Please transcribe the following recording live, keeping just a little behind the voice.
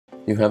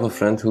You have a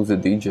friend who's a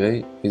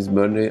DJ, his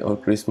birthday or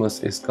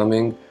Christmas is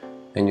coming,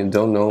 and you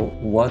don't know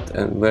what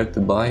and where to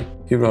buy?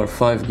 Here are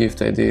 5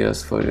 gift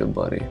ideas for your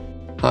buddy.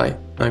 Hi,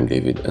 I'm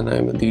David and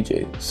I'm a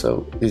DJ,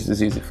 so this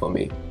is easy for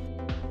me.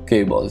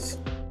 Cables.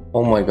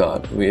 Oh my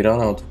god, we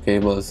run out of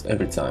cables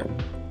every time.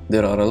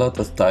 There are a lot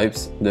of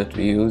types that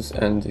we use,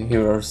 and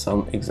here are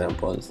some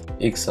examples.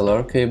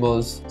 XLR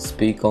cables,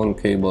 speak-on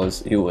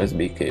cables,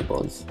 USB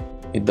cables.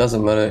 It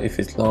doesn't matter if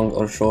it's long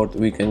or short,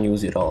 we can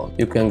use it all.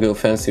 You can go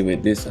fancy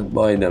with this and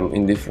buy them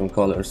in different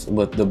colors,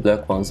 but the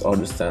black ones are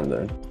the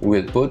standard.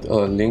 We'll put a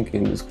link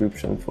in the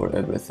description for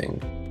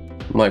everything.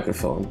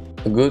 Microphone.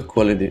 A good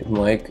quality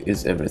mic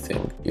is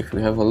everything. If you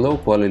have a low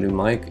quality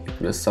mic,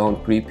 it will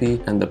sound creepy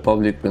and the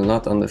public will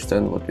not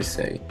understand what we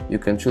say. You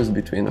can choose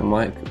between a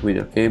mic with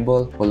a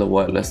cable or a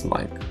wireless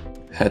mic.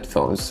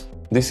 Headphones.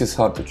 This is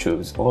hard to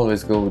choose.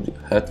 Always go with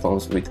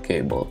headphones with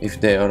cable. If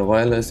they are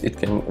wireless, it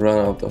can run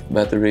out of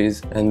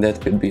batteries and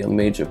that could be a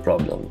major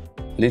problem.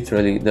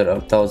 Literally, there are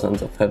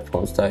thousands of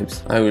headphones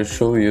types. I will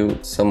show you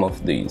some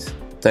of these.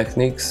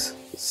 Technics,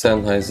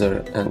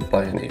 Sennheiser and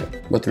Pioneer.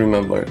 But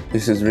remember,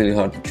 this is really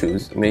hard to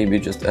choose. Maybe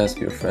just ask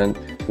your friend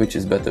which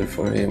is better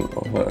for him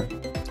or her.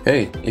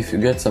 Hey, if you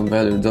get some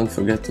value, don't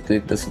forget to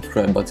click the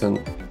subscribe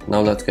button. Now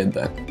let's get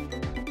back.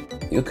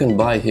 You can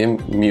buy him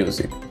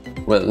music.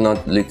 Well,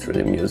 not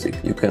literally music.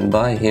 You can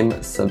buy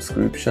him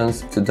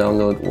subscriptions to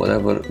download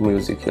whatever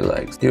music he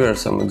likes. Here are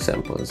some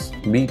examples.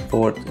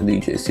 Beatport,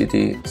 DJ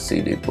City,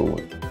 CD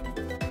Pool.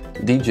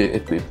 DJ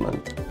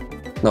equipment.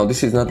 Now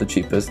this is not the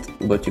cheapest,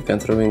 but you can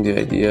throw in the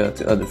idea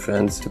to other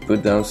friends to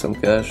put down some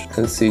cash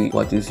and see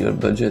what is your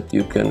budget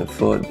you can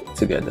afford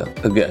together.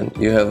 Again,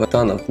 you have a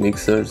ton of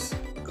mixers,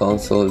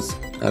 consoles.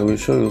 I will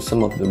show you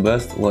some of the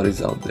best what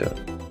is out there.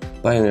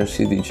 Pioneer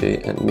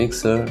CDJ and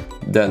mixer,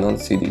 Denon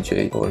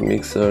CDJ or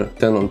mixer,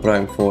 Denon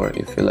Prime 4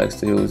 if he likes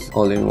to use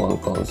all-in-one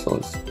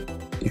consoles.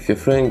 If your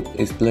friend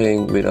is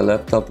playing with a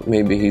laptop,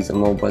 maybe he's a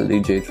mobile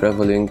DJ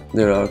traveling,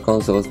 there are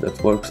consoles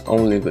that works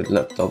only with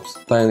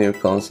laptops. Pioneer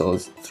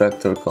consoles,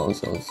 Traktor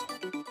consoles.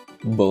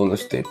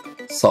 Bonus tip.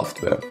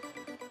 Software.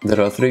 There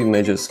are 3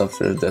 major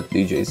softwares that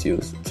DJs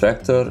use: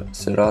 Traktor,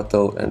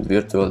 Serato and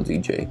Virtual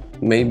DJ.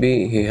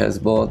 Maybe he has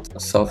bought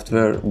a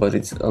software but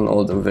it's an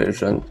older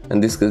version,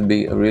 and this could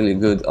be a really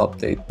good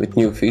update with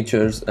new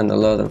features and a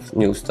lot of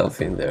new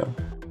stuff in there.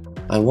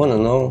 I wanna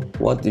know,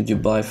 what did you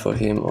buy for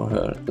him or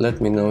her?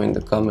 Let me know in the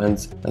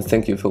comments, and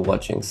thank you for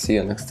watching. See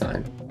you next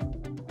time.